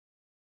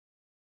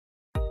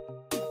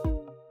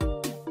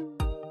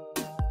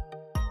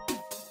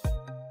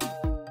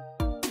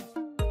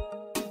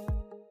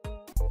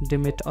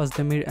Demet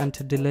Özdemir and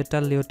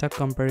Diletta Leotta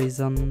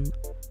comparison.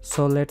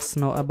 So let's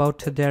know about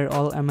their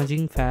all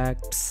amazing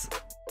facts.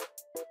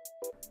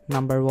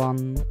 Number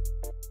 1.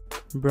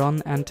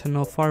 Born and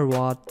know for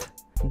what?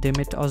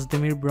 Demet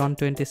Özdemir, born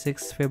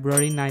 26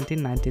 February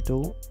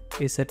 1992,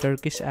 is a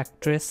Turkish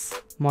actress,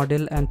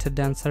 model and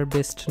dancer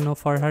best known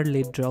for her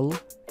lead role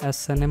as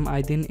Sanem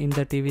Aydin in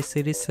the TV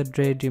series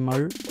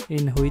OZDEMIR,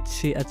 in which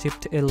she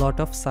achieved a lot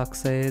of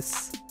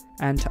success.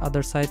 And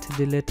other side,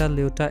 Diletta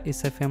Leotta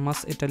is a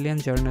famous Italian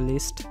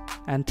journalist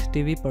and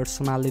TV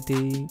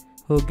personality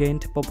who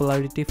gained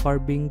popularity for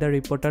being the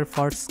reporter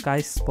for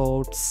Sky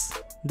Sports.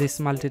 This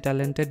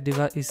multi-talented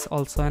diva is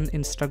also an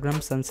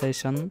Instagram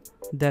sensation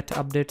that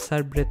updates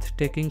her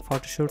breathtaking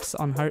photoshoots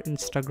on her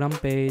Instagram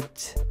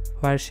page,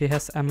 where she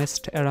has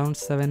amassed around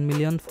 7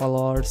 million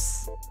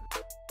followers.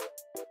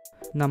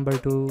 Number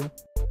 2.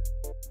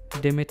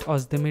 Demet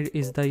Özdemir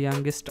is the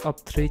youngest of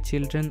 3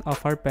 children of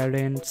her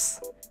parents.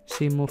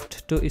 She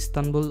moved to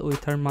Istanbul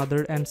with her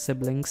mother and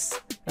siblings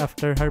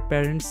after her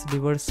parents'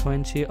 divorce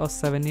when she was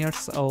 7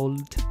 years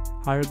old.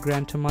 Her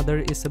grandmother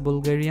is a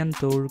Bulgarian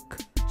Turk.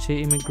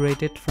 She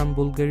immigrated from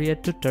Bulgaria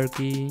to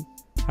Turkey.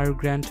 Her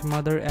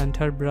grandmother and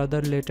her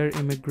brother later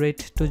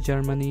immigrated to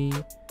Germany.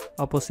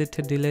 Opposite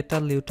Diletta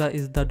Leotta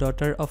is the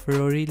daughter of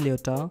Rory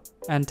Leotta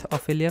and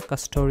Ophelia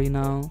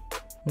Castorina.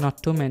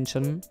 Not to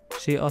mention,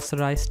 she was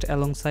raised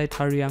alongside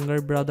her younger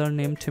brother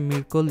named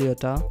Mirko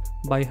Leotta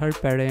by her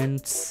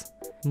parents.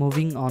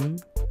 Moving on,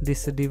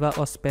 this diva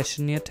was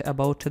passionate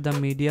about the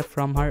media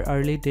from her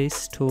early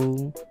days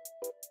too.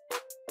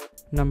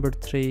 Number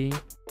 3.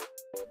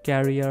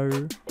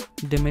 Career.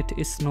 Demet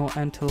is known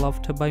and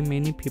loved by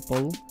many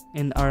people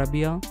in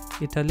Arabia,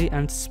 Italy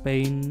and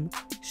Spain.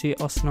 She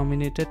was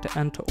nominated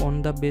and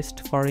won the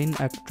Best Foreign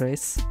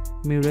Actress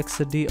Murex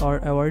d'Or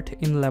Award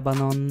in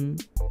Lebanon.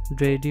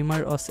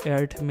 OZDEMIR was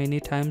aired many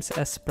times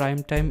as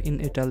primetime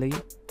in Italy,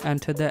 and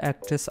the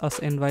actress was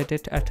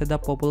invited at the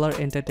popular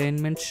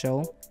entertainment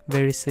show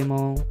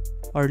Verissimo.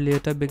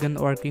 Leotta began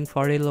working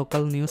for a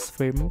local news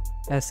firm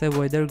as a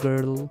weather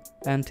girl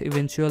and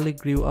eventually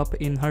grew up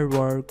in her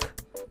work.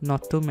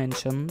 Not to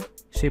mention,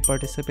 she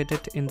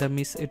participated in the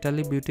Miss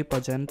Italy beauty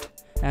pageant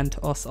and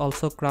was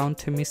also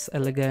crowned Miss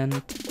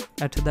Elegant.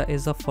 At the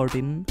age of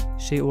 14,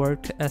 she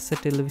worked as a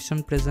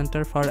television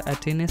presenter for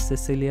Atene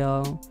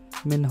Sicilia.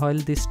 Meanwhile,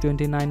 this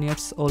 29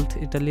 years old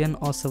Italian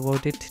was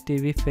voted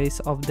TV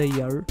Face of the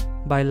Year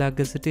by La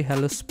Gazzetta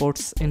Hello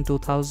Sports in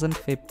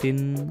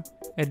 2015.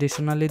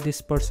 Additionally,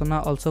 this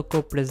persona also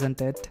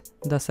co-presented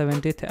the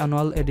 70th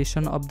annual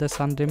edition of the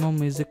Sanremo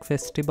Music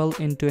Festival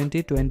in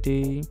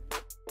 2020.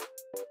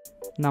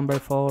 Number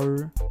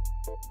 4.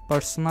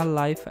 Personal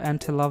life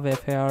and love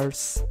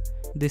affairs.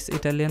 This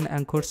Italian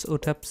anchors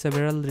would have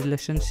several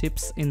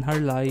relationships in her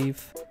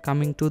life,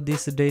 coming to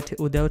this date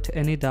without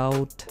any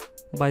doubt.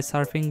 By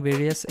surfing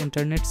various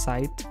internet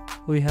sites,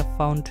 we have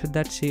found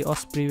that she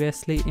was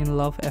previously in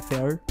love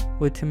affair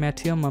with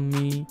Matteo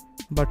Mammi,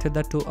 but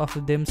the two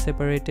of them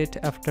separated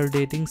after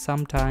dating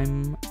some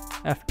time.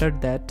 After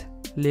that,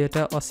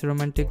 Leotta was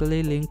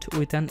romantically linked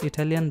with an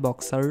Italian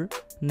boxer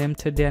named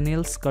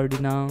Daniele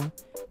Scardina.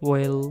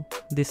 Well,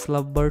 these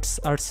lovebirds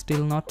are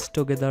still not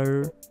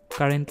together.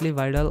 Currently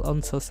viral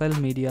on social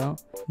media,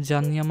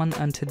 Can Yaman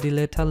and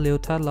Diletta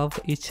Leotta love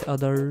each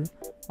other.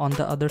 On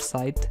the other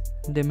side,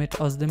 Demet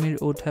Özdemir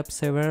would have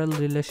several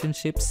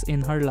relationships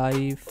in her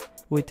life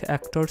with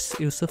actors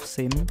Yusuf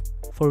Sim,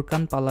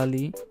 Furkan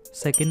Palali,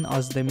 Sekin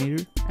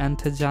Özdemir, and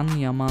Can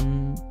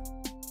Yaman.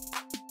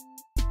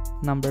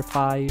 Number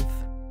 5.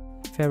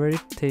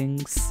 Favorite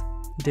things.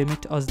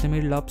 Demet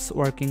Özdemir loves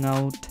working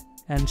out,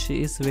 and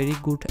she is very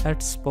good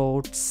at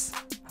sports.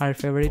 Her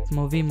favorite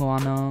movie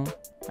Moana,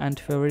 and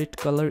favorite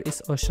color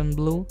is ocean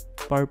blue,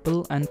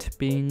 purple and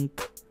pink.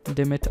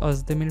 Demet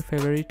Özdemir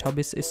favorite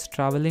hobbies is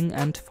traveling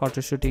and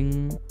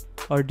photoshooting.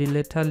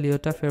 Diletta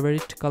Leotta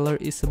favorite color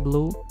is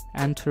blue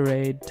and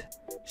red.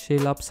 She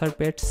loves her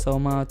pet so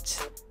much,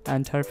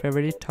 and her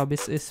favorite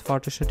hobbies is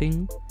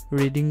photoshooting,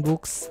 reading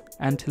books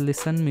and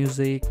listen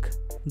music.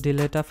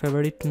 Diletta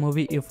favorite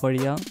movie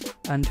Euphoria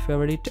and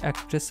favorite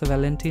actress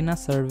Valentina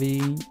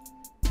Servi.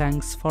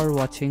 Thanks for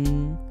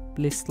watching.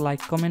 Please like,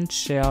 comment,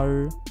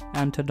 share,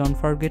 and don't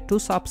forget to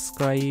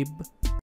subscribe.